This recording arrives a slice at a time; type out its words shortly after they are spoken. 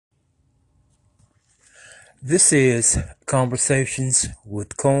This is Conversations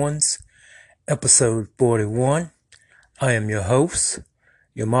with Coins, episode 41. I am your host,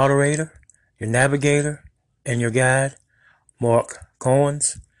 your moderator, your navigator, and your guide, Mark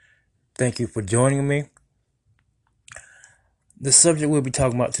Coins. Thank you for joining me. The subject we'll be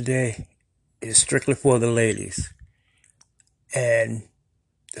talking about today is strictly for the ladies. And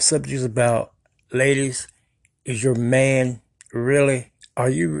the subject is about ladies, is your man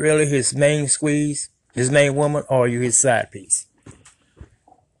are you really his main squeeze, his main woman, or are you his side piece?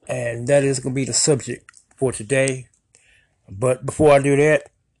 And that is going to be the subject for today. But before I do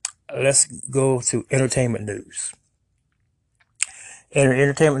that, let's go to entertainment news. In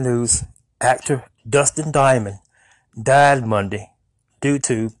entertainment news, actor Dustin Diamond died Monday due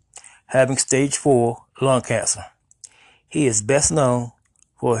to having stage 4 lung cancer. He is best known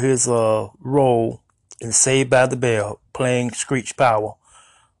for his role in Saved by the Bell, playing Screech Power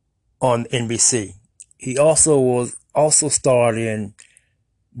on NBC. He also starred in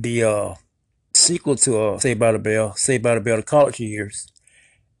the sequel to Saved by the Bell, the College Years.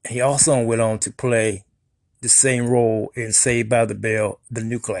 He also went on to play the same role in Saved by the Bell, The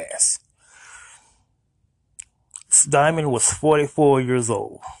New Class. Diamond was 44 years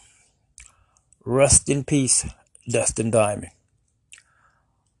old. Rest in peace, Dustin Diamond.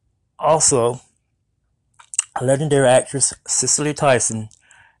 Also, legendary actress Cicely Tyson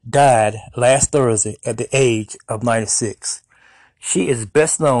died last Thursday at the age of 96. She is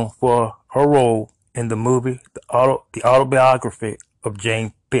best known for her role in the movie The Autobiography of Miss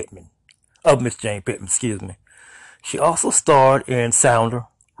Jane Pittman. She also starred in Sounder,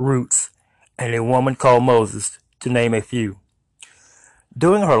 Roots, and A Woman Called Moses, to name a few.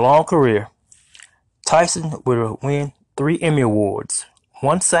 During her long career, Tyson would win 3 Emmy Awards,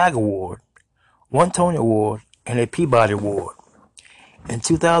 1 SAG Award, 1 Tony Award, and a Peabody Award. In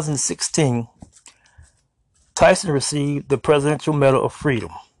 2016, Tyson received the Presidential Medal of Freedom,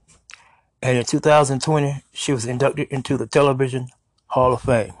 and in 2020, she was inducted into the Television Hall of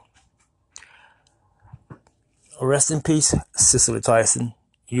Fame. Rest in peace, Cicely Tyson.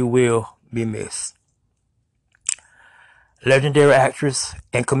 You will be missed. Legendary actress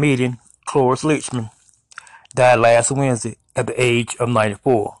and comedian Cloris Leachman died last Wednesday at the age of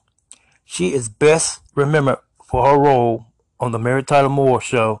 94. She is best remembered for her role on the Mary Tyler Moore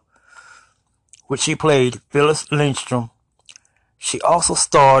Show, which she played Phyllis Lindstrom. She also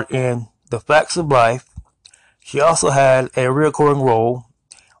starred in The Facts of Life. She also had a recurring role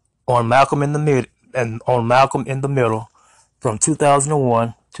on Malcolm in the Middle from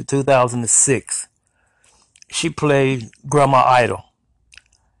 2001 to 2006. She played Grandma Idol.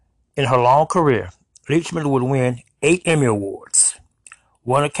 In her long career, Leachman would win 8 Emmy Awards,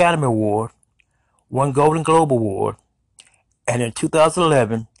 1 Academy Award, 1 Golden Globe Award, and in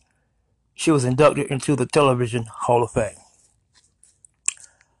 2011, she was inducted into the Television Hall of Fame.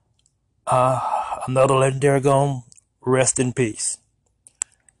 Another legendary gone, rest in peace.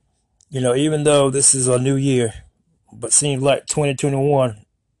 Even though this is a new year, but seems like 2021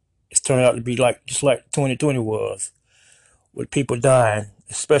 is turning out to be just like 2020 was, with people dying,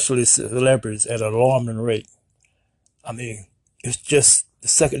 especially celebrities, at an alarming rate. I mean, it's just the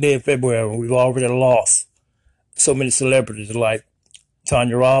second day of February and we've already lost so many celebrities like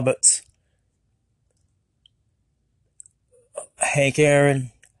Tanya Roberts, Hank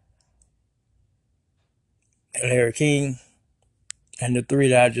Aaron, Larry King, and the 3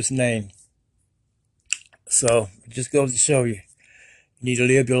 that I just named. So it just goes to show you need to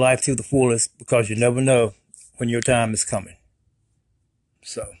live your life to the fullest, because you never know when your time is coming.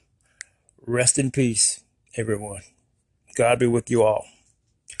 So rest in peace, everyone. God be with you all.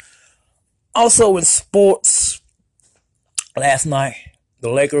 Also in sports, last night the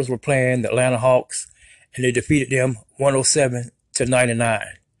Lakers were playing the Atlanta Hawks and they defeated them 107-99.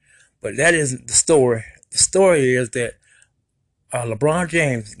 But that isn't the story. The story is that LeBron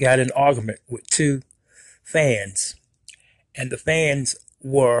James got in an argument with 2 fans, and the fans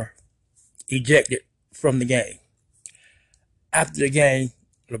were ejected from the game. After the game,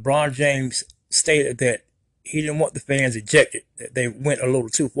 LeBron James stated that he didn't want the fans ejected, that they went a little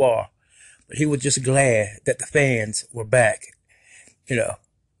too far, but he was just glad that the fans were back,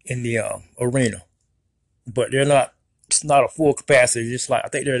 in the arena. But it's not a full capacity, just like, I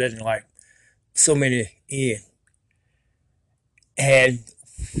think they're letting like so many in. And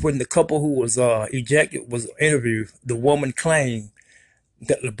when the couple who was ejected was interviewed, the woman claimed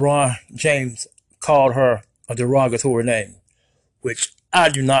that LeBron James called her a derogatory name, which I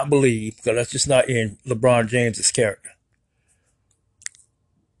do not believe, because that's just not in LeBron James's character.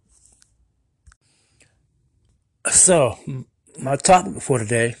 So, my topic for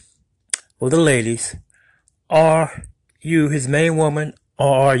today, for the ladies, Are you his main woman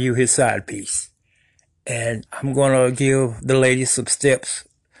or are you his side piece? And I'm going to give the ladies some steps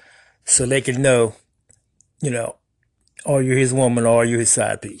so they can know, you know, are you his woman or are you his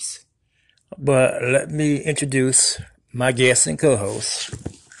side piece? But let me introduce my guest and co-host,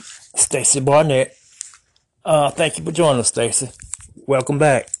 Stacy Barnett. Thank you for joining us, Stacy. Welcome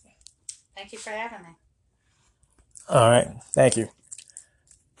back. Thank you for having me. All right, thank you.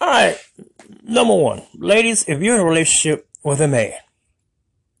 All right, number one, ladies, if you're in a relationship with a man,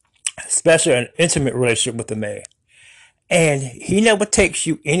 especially an intimate relationship with a man, and he never takes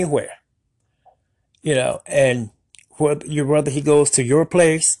you anywhere, and whether he goes to your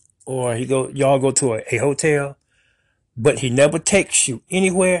place or y'all go to a hotel, but he never takes you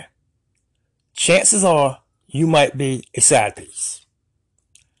anywhere, chances are you might be a side piece.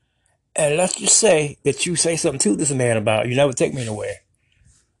 And let's just say that you say something to this man about you never take me anywhere,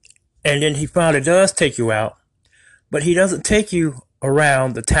 and then he finally does take you out, but he doesn't take you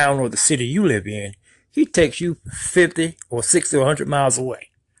around the town or the city you live in. He takes you 50 or 60 or 100 miles away.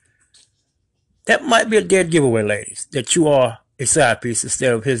 That might be a dead giveaway, ladies, that you are a side piece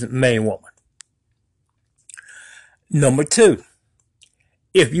instead of his main woman. Number two,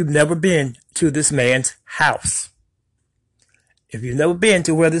 if you've never been to this man's house, if you've never been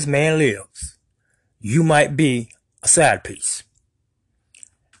to where this man lives, you might be a side piece.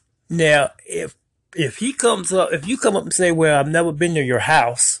 Now, if you come up and say, well, I've never been to your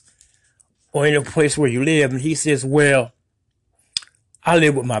house or any place where you live, and he says, well, I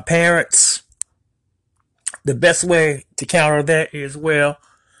live with my parents, the best way to counter that is, well,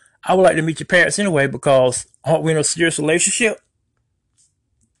 I would like to meet your parents anyway because aren't we in a serious relationship?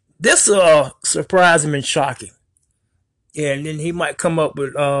 This surprised him and shocked him. And then he might come up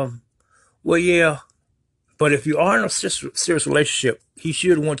with, well, yeah, but if you are in a serious relationship, he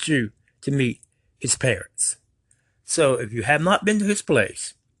should want you to meet his parents. So if you have not been to his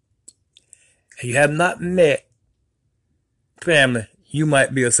place, and you have not met family, you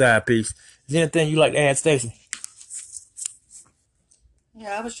might be a side piece. Is there anything you'd like to add, Stacey?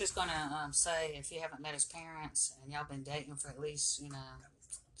 Yeah, I was just gonna say if you haven't met his parents and y'all been dating for at least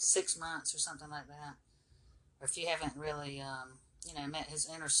 6 months or something like that, or if you haven't really met his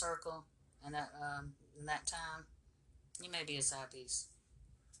inner circle in that time, you may be a side piece.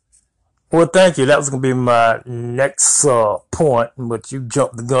 Well, thank you. That was going to be my next point, but you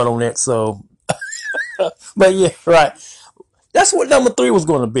jumped the gun on that. So, but yeah, right. That's what number three was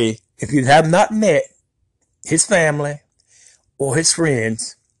going to be. If you have not met his family or his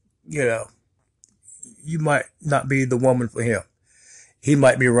friends, you might not be the woman for him. He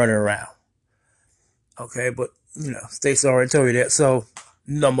might be running around. Okay, but Stacey already told you that. So,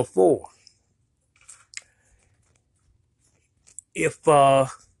 number four. If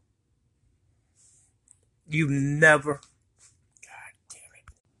you never, God damn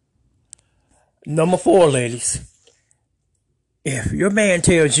it. Number four, ladies. If your man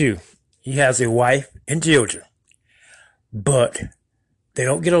tells you he has a wife and children, but they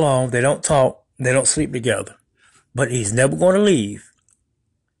don't get along, they don't talk, they don't sleep together, but he's never going to leave,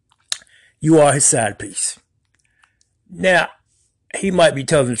 you are his side piece. Now, he might be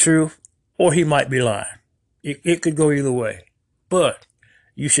telling the truth or he might be lying. It could go either way. But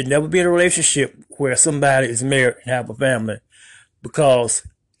you should never be in a relationship where somebody is married and have a family because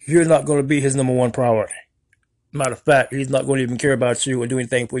you're not going to be his number one priority. Matter of fact, he's not going to even care about you or do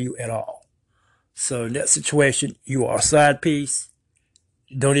anything for you at all. So in that situation, you are a side piece.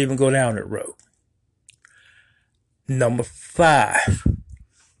 Don't even go down that road. Number five,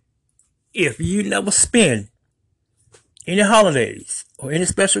 if you never spend any holidays or any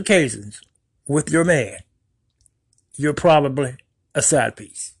special occasions with your man, you're probably a side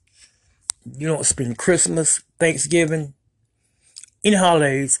piece. You don't spend Christmas, Thanksgiving, any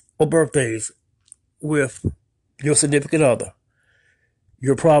holidays or birthdays with your significant other,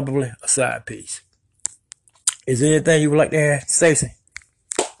 you're probably a side piece. Is there anything you would like to add, Stacey?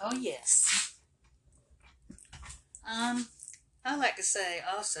 Oh yes. I like to say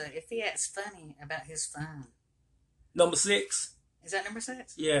also if he acts funny about his phone. Number six. Is that number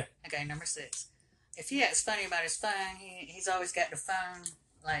 6? Yeah. Okay, number 6. If he acts funny about his phone, he's always got the phone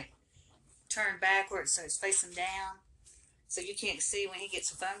like turned backwards so it's facing down, so you can't see when he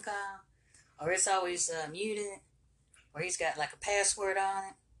gets a phone call, or it's always muted, or he's got like a password on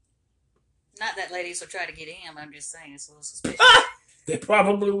it. Not that ladies will try to get him. I'm just saying it's a little suspicious. They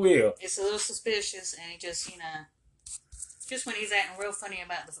probably will. It's a little suspicious, and he just just when he's acting real funny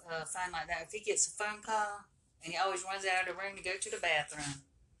about the phone like that, if he gets a phone call and he always runs out of the room to go to the bathroom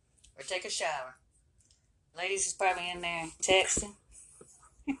or take a shower, ladies is probably in there texting.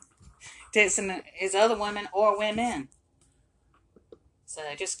 texting his other women or women. So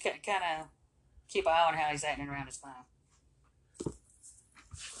just kind of keep an eye on how he's acting around his phone.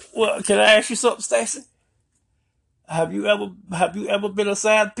 Well, can I ask you something, Stacy? Have you ever been a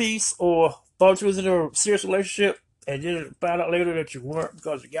side piece or thought you was in a serious relationship and then found out later that you weren't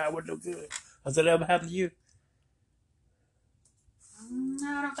because the guy wasn't no good? Has that ever happened to you? No,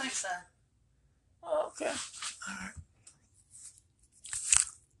 I don't think so. Oh, okay.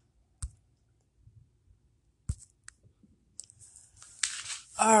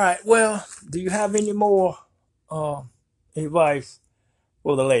 All right. Well, do you have any more advice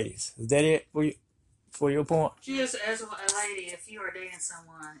for the ladies? Is that it for your point? Just as a lady, if you are dating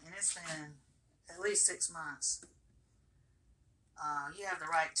someone and it's been at least 6 months, you have the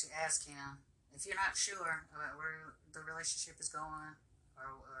right to ask him if you're not sure about where the relationship is going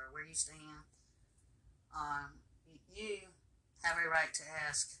or where you stand. You have a right to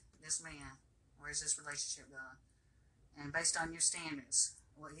ask this man, where's this relationship going? And based on your standards,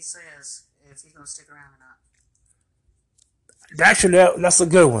 what he says, if he's going to stick around or not. Actually, that's a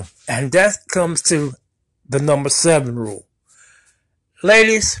good one. And that comes to the number 7 rule.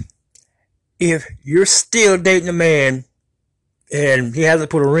 Ladies, if you're still dating a man and he hasn't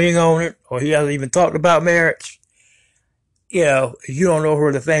put a ring on it or he hasn't even talked about marriage, you don't know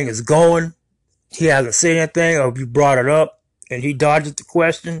where the thing is going. He hasn't said anything or if you brought it up and he dodges the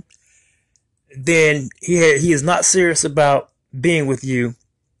question, then he is not serious about being with you.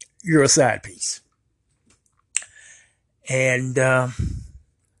 You're a side piece. And Now,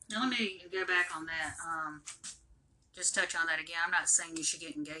 let me go back on that. Just touch on that again. I'm not saying you should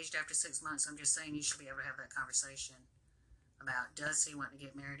get engaged after 6 months. I'm just saying you should be able to have that conversation about, does he want to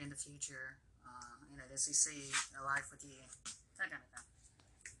get married in the future? Does he see a life with you? That kind of thing.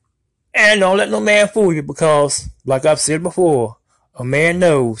 and don't let no man fool you because, like I've said before, a man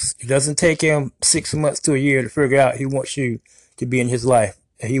knows it doesn't take him 6 months to a year to figure out he wants you to be in his life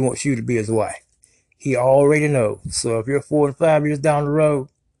and he wants you to be his wife. He already knows. So if you're 4 and 5 years down the road,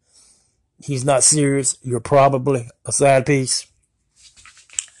 he's not serious. You're probably a side piece.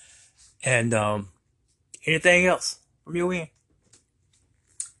 And anything else from your end?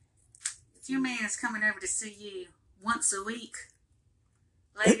 If your man is coming over to see you once a week,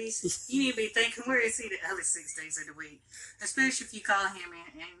 ladies, you need to be thinking, where is he the other 6 days of the week? Especially if you call him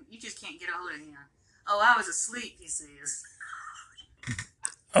and you just can't get a hold of him. Oh, I was asleep, he says.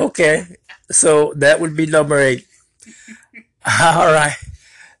 Okay, so that would be number 8. All right.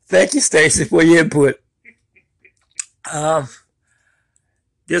 Thank you, Stacy, for your input.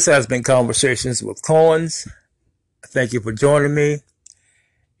 This has been Conversations with Coins. Thank you for joining me.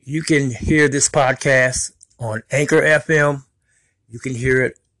 You can hear this podcast on Anchor FM. You can hear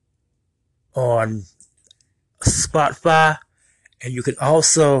it on Spotify. And you can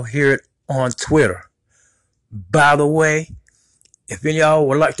also hear it on Twitter. By the way, if any of y'all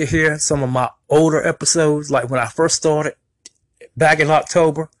would like to hear some of my older episodes, like when I first started back in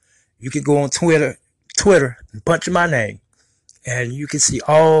October, you can go on Twitter and punch in my name. And you can see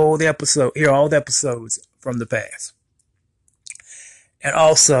hear all the episodes from the past. And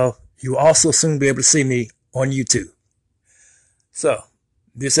also, you will also soon be able to see me on YouTube. So,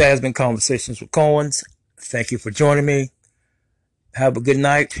 this has been Conversations with Coins. Thank you for joining me. Have a good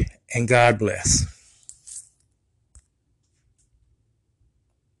night and God bless.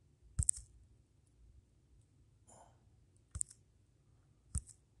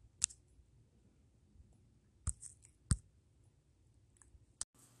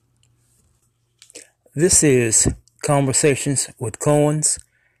 This is Conversations with Coins,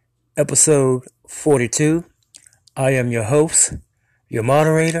 episode 42. I am your host, your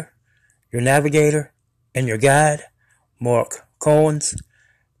moderator, your navigator, and your guide, Mark Coins.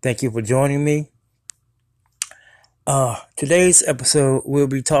 Thank you for joining me. Today's episode, we'll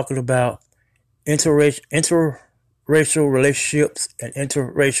be talking about interracial relationships and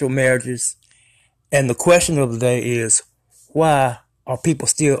interracial marriages. And the question of the day is, why are people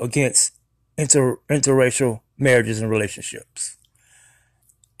still against interracial marriages and relationships?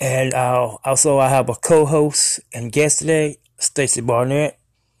 And I have a co-host and guest today, Stacy Barnett.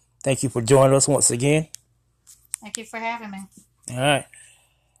 Thank you for joining us once again. Thank you for having me. All right.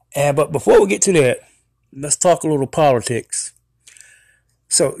 But before we get to that, let's talk a little politics.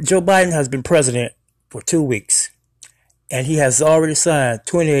 So Joe Biden has been president for 2 weeks, and he has already signed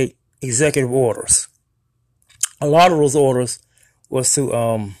 28 executive orders. A lot of those orders was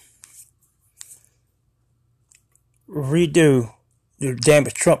to redo the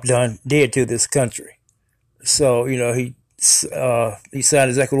damage Trump did to this country. So, he signed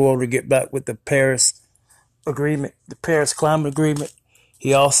executive order to get back with the Paris Agreement, the Paris Climate Agreement.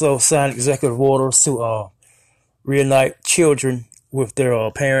 He also signed executive orders to reunite children with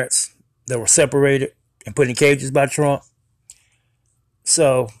their parents that were separated and put in cages by Trump.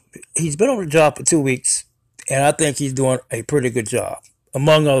 So he's been on the job for 2 weeks, and I think he's doing a pretty good job.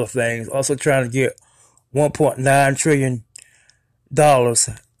 Among other things, also trying to get $1.9 trillion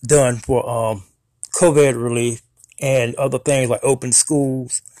done for COVID relief and other things like open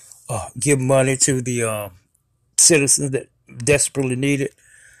schools, give money to the citizens that desperately need it,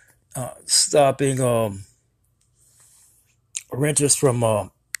 stopping renters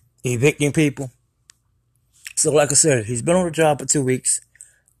from evicting people. So, like I said, he's been on the job for 2 weeks.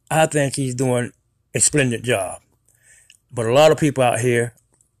 I think he's doing a splendid job. But a lot of people out here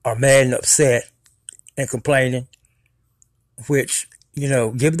are mad and upset and complaining, which,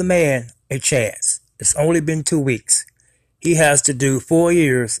 give the man a chance. It's only been 2 weeks. He has to do 4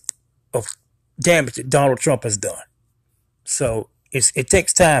 years of damage that Donald Trump has done. So it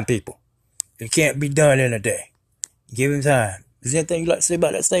takes time, people. It can't be done in a day. Give him time. Is there anything you'd like to say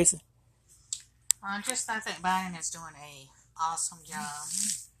about that, Stacey? I think Biden is doing a awesome job.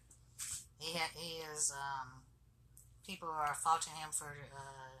 He is. People are faulting him for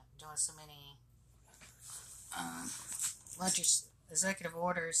doing so many executive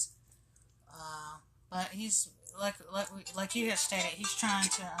orders, but he's like you have stated. He's trying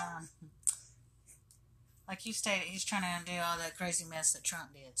to he's trying to undo all that crazy mess that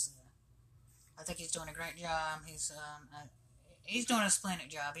Trump did. So I think he's doing a great job. He's doing a splendid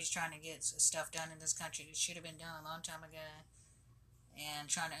job. He's trying to get stuff done in this country that should have been done a long time ago, and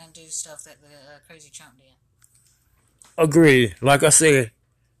trying to undo stuff that the crazy Trump did. Agreed. Like I said,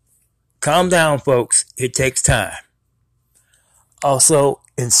 calm down, folks. It takes time. Also,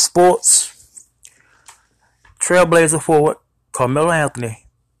 in sports, Trailblazer forward Carmelo Anthony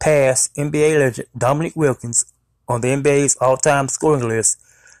passed NBA legend Dominique Wilkins on the NBA's all-time scoring list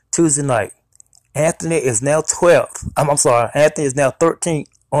Tuesday night. Anthony is now 12th. Anthony is now 13th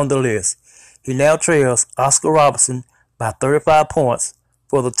on the list. He now trails Oscar Robertson by 35 points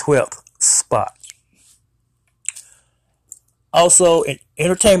for the 12th spot. Also, in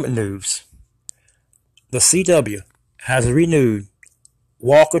entertainment news, the CW has renewed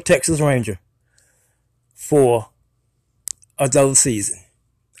Walker, Texas Ranger for another season.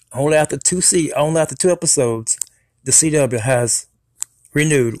 Only after two episodes, the CW has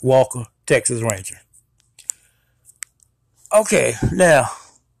renewed Walker, Texas Ranger. Okay, now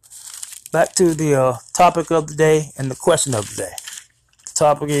back to the topic of the day and the question of the day. The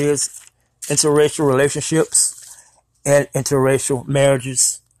topic is interracial relationships and interracial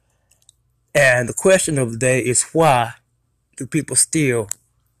marriages. And the question of the day is, why do people still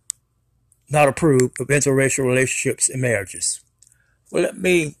not approve of interracial relationships and marriages? Well, let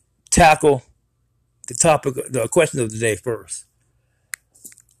me tackle the question of the day first.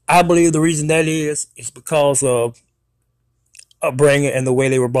 I believe the reason that is because of upbringing and the way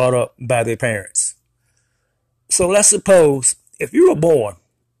they were brought up by their parents. So let's suppose if you were born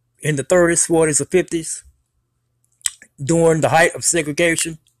in the 30s, 40s, or 50s, during the height of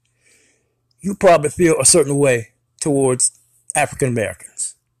segregation, you probably feel a certain way towards African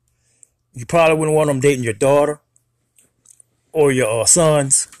Americans. You probably wouldn't want them dating your daughter or your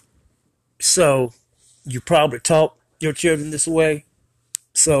sons. So you probably taught your children this way.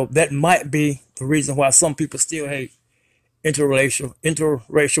 So that might be the reason why some people still hate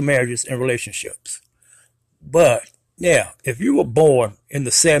interracial marriages and relationships. But yeah, if you were born in the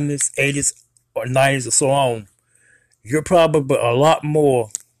 70s, 80s, or 90s, or so on, you're probably a lot more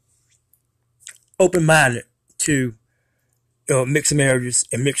open-minded to mixed marriages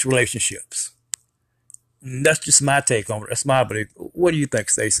and mixed relationships. And that's just my take on it. That's my belief. What do you think,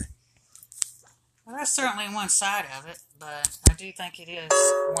 Stacey? Well, that's certainly one side of it, but I do think it is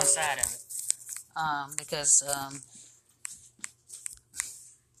one side of it. Because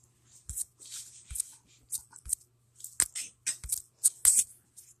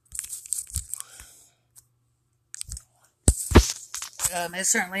it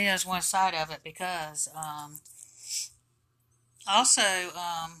certainly is one side of it, because also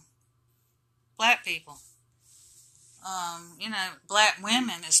black people, black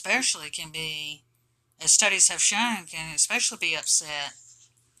women especially can be, as studies have shown, can especially be upset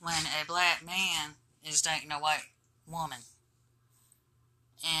when a black man is dating a white woman,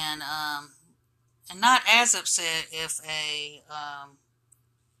 and not as upset if a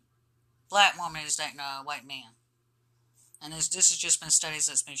black woman is dating a white man. And this has just been studies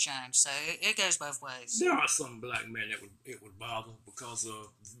that's been shown, so it goes both ways. There are some black men that it would bother because of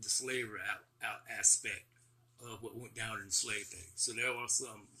the slavery aspect of what went down in the slave thing. So there are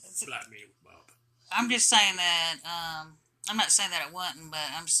some black men that would bother. I'm just saying that I'm not saying that it wouldn't,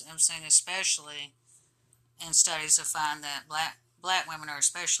 but I'm saying especially in studies to find that black women are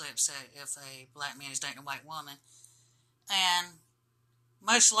especially upset if a black man is dating a white woman, and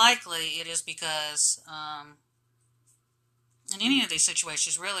most likely it is because in any of these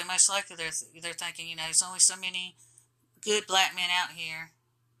situations, really, most likely they're thinking, there's only so many good black men out here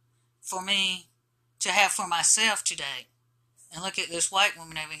for me to have for myself to date, and look at this white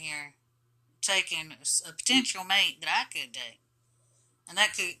woman over here taking a potential mate that I could date, and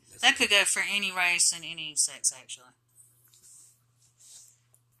that could go for any race and any sex actually.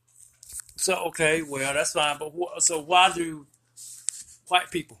 So okay, well that's fine. But so why do white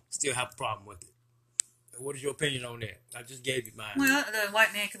people still have a problem with it? What is your opinion on that? I just gave you mine. Well, the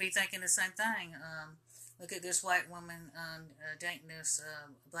white man could be thinking the same thing. Look at this white woman dating this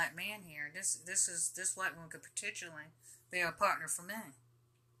black man here. This white woman could potentially be a partner for me.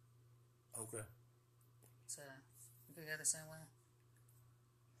 Okay. So we could go the same way.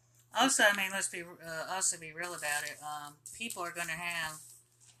 Also, I mean, let's be also be real about it. People are going to have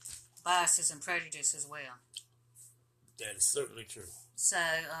biases and prejudice as well. That is certainly true. So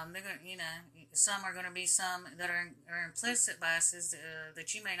they're going, some are going to be some that are implicit biases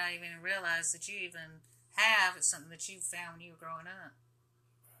that you may not even realize that you even have. It's something that you found when you were growing up,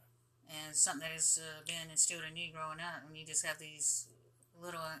 and something that has been instilled in you growing up, and you just have these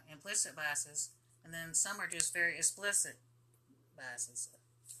little implicit biases, and then some are just very explicit biases.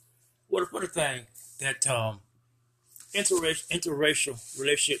 What a thing that interracial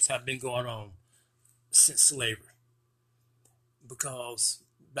relationships have been going on since slavery. Because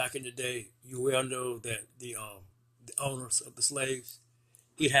back in the day, you well know that the owners of the slaves,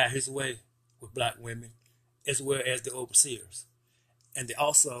 he had his way with black women, as well as the overseers, and they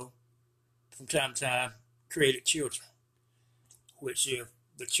also, from time to time, created children. Which, if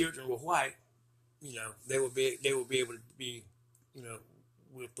the children were white, they would be able to be,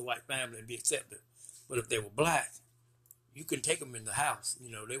 with the white family and be accepted. But if they were black, you couldn't take them in the house.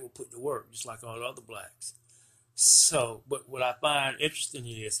 They were put to work just like all the other blacks. So, but what I find interesting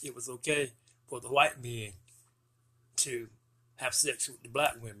is it was okay for the white men to have sex with the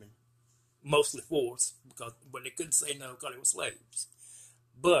black women, mostly forced, but they couldn't say no because they were slaves.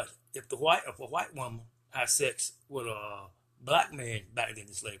 But if a white woman had sex with a black man back in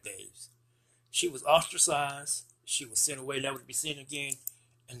the slave days, she was ostracized, she was sent away, never to be seen again,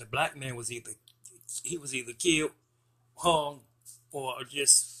 and the black man was either killed, hung, or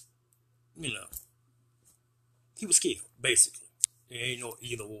just, he was killed, basically. There ain't no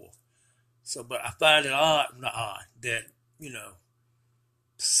either or. So, but I find it not odd, that,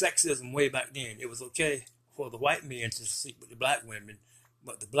 sexism way back then, it was okay for the white men to sleep with the black women,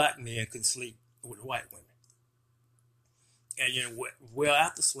 but the black men couldn't sleep with the white women. And, well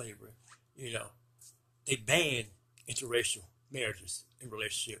after slavery, they banned interracial marriages and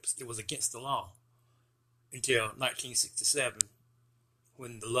relationships. It was against the law until 1967,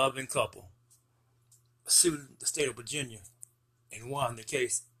 when the loving couple sued the state of Virginia and won the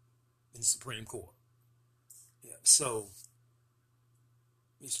case in the Supreme Court. Yeah, so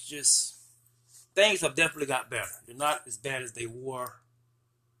it's just, things have definitely got better. They're not as bad as they were,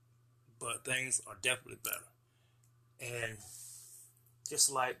 but things are definitely better. And just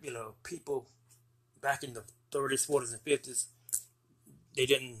like, people back in the 30s, 40s, and 50s, they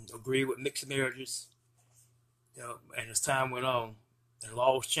didn't agree with mixed marriages. And as time went on, and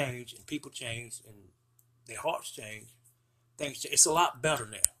laws changed, and people changed, and their hearts changed, things change. It's a lot better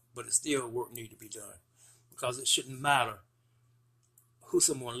now, but it's still work need to be done, because it shouldn't matter who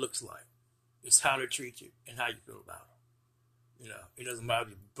someone looks like. It's how they treat you and how you feel about them. It doesn't matter if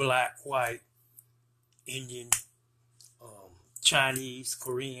you're black, white, Indian, Chinese,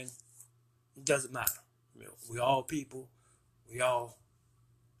 Korean. It doesn't matter. We all people. We all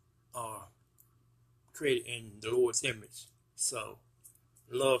are created in the Lord's image. So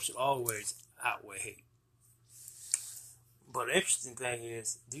love should always outweigh hate. But the interesting thing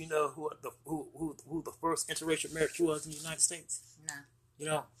is, do you know who the first interracial marriage was in the United States?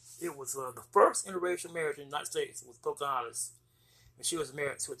 No. It was the first interracial marriage in the United States was Pocahontas, and she was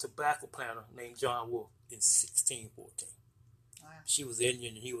married to a tobacco planter named John Wolfe in 1614. Wow. She was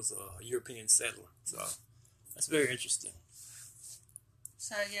Indian and he was a European settler. So that's very interesting.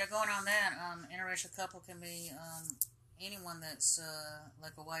 So yeah, going on that, interracial couple can be anyone that's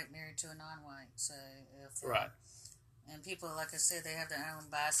like a white married to a non-white. So if Right. And people, like I said, they have their own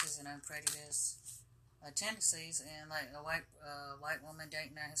biases and own prejudice tendencies. And like a white woman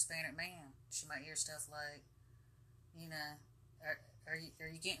dating a Hispanic man, she might hear stuff like, are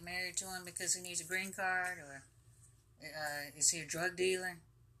you getting married to him because he needs a green card, or is he a drug dealer?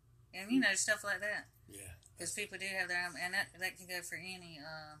 And stuff like that. Yeah. Because people do have their own, and that can go for any,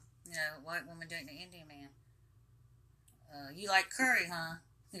 white woman dating an Indian man. You like curry, huh?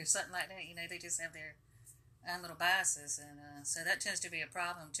 Or something like that. They just have their own little biases, and so that tends to be a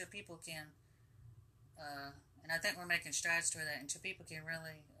problem until people can, and I think we're making strides toward that, until people can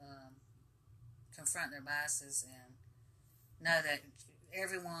really confront their biases and know that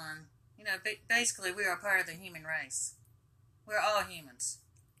everyone, basically we are part of the human race. We're all humans.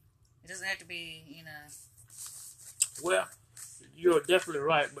 It doesn't have to be, Well, you're definitely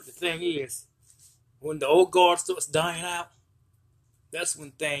right, but the thing is, when the old guard starts dying out, that's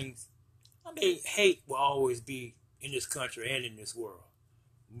when hate will always be in this country and in this world.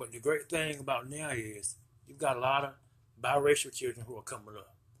 But the great thing about now is you've got a lot of biracial children who are coming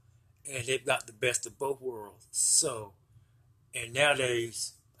up, and they've got the best of both worlds. So, and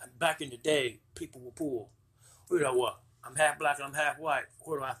nowadays, back in the day, people were poor. What? I'm half black and I'm half white.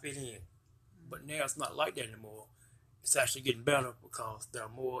 Where do I fit in? But now it's not like that anymore. It's actually getting better because there are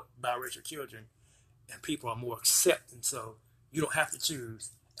more biracial children and people are more accepting. So you don't have to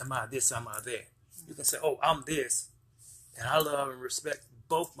choose, am I this, am I that? You can say, oh, I'm this. And I love and respect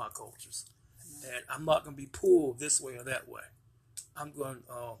both my cultures. And I'm not going to be pulled this way or that way. I'm going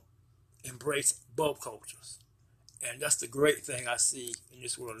to embrace both cultures. And that's the great thing I see in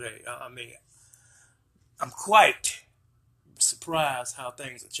this world today. I mean, I'm quite surprised how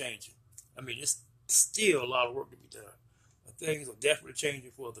things are changing. I mean, it's still a lot of work to be done. But things are definitely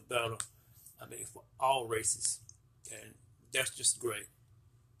changing for the better. I mean, for all races. And that's just great.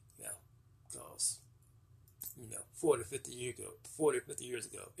 Because, 40, 50 years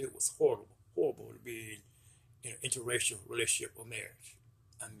ago, it was horrible to be in an interracial relationship or marriage.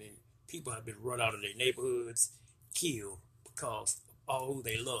 I mean, people have been run out of their neighborhoods, killed because of all who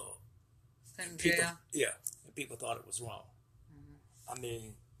they love. And people thought it was wrong. I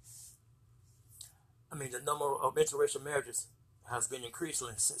mean, the number of interracial marriages has been increasing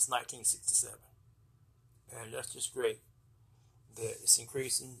since 1967, and that's just great that it's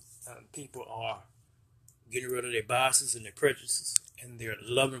increasing. People are getting rid of their biases and their prejudices, and they're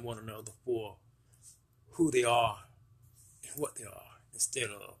loving one another for who they are and what they are instead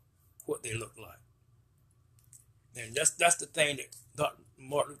of what they look like. And that's the thing that Dr.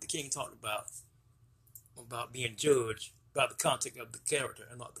 Martin Luther King talked about being judged by the content of the character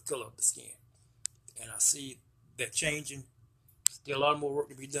and not the color of the skin. And I see that changing. Still a lot more work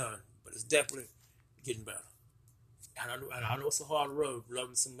to be done, but it's definitely getting better. And I know it's a hard road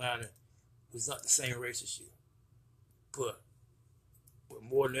loving somebody who's not the same race as you. But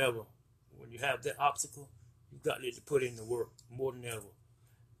more than ever, when you have that obstacle, you've got to put in the work more than ever.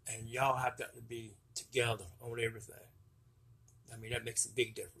 And y'all have got to be together on everything. I mean, that makes a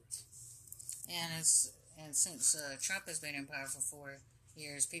big difference. And since Trump has been in power for 4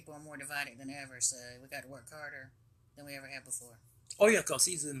 years, people are more divided than ever. So we got to work harder than we ever have before. Oh yeah, because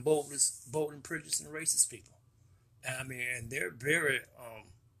he's emboldening prejudiced and racist people. And I mean, and they're very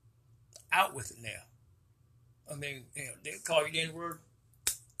out with it now. I mean, they call you the N-word,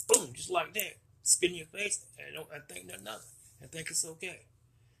 boom, just like that, spit in your face, and think nothing of it, and think it's okay.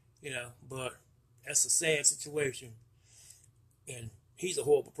 But that's a sad situation, and he's a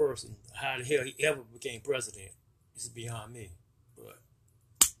horrible person. How the hell he ever became president is beyond me. But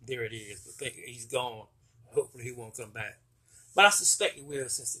there it is. But he's gone. Hopefully he won't come back. But I suspect he will,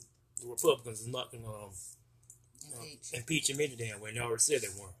 since the Republicans are not going to impeach him any damn way. They already said they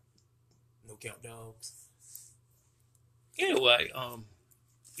weren't. No count dogs. Anyway,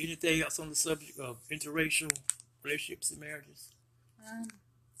 anything else on the subject of interracial relationships and marriages?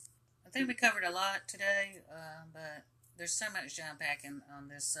 I think we covered a lot today, but there's so much to unpack on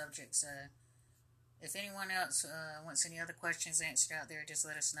this subject. So if anyone else wants any other questions answered out there, just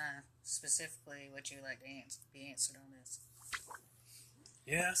let us know specifically what you'd like to be answered on this.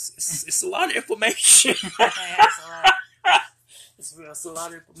 Yes, it's a lot of information. That's a lot. It's a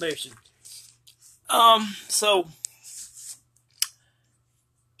lot of information. So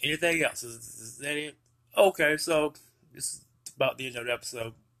anything else? Is that it? Okay, so this is about the end of the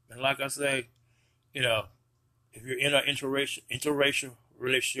episode. And like I say, if you're in an interracial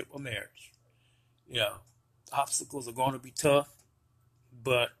relationship or marriage, obstacles are going to be tough,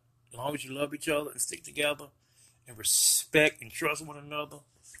 but as long as you love each other and stick together and respect and trust one another,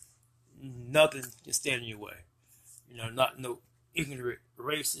 nothing can stand in your way. Not no ignorant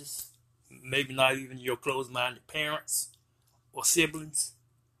racists, maybe not even your closed-minded parents or siblings.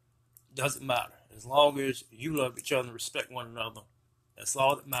 Doesn't matter. As long as you love each other and respect one another, that's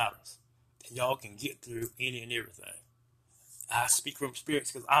all that matters. And y'all can get through any and everything. I speak from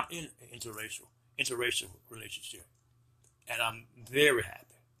experience because I'm in an interracial relationship. And I'm very happy.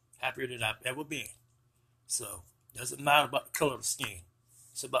 Happier than I've ever been. So it doesn't matter about the color of the skin.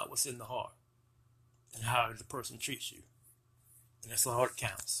 It's about what's in the heart and how the person treats you. And that's all that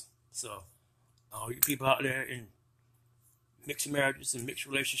counts. So all you people out there in mixed marriages and mixed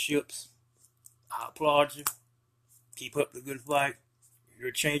relationships, I applaud you. Keep up the good fight.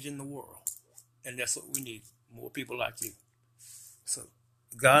 You're changing the world. And that's what we need. More people like you. So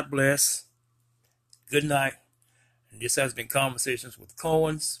God bless. Good night. And this has been Conversations with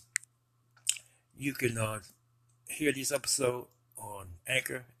Cohens. You can hear this episode on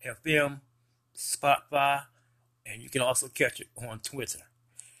Anchor FM, Spotify, and you can also catch it on Twitter.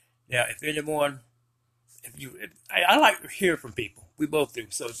 Now, if anyone, I like to hear from people. We both do.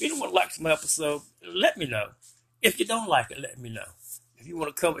 So if anyone likes my episode, let me know. If you don't like it, let me know. If you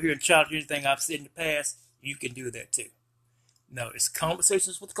want to come here and challenge anything I've said in the past, you can do that too. No, it's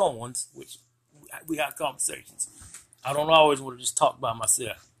Conversations with Cohens, which we have conversations. I don't always want to just talk by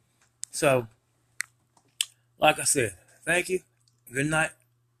myself. So, like I said, thank you. Good night.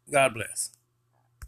 God bless.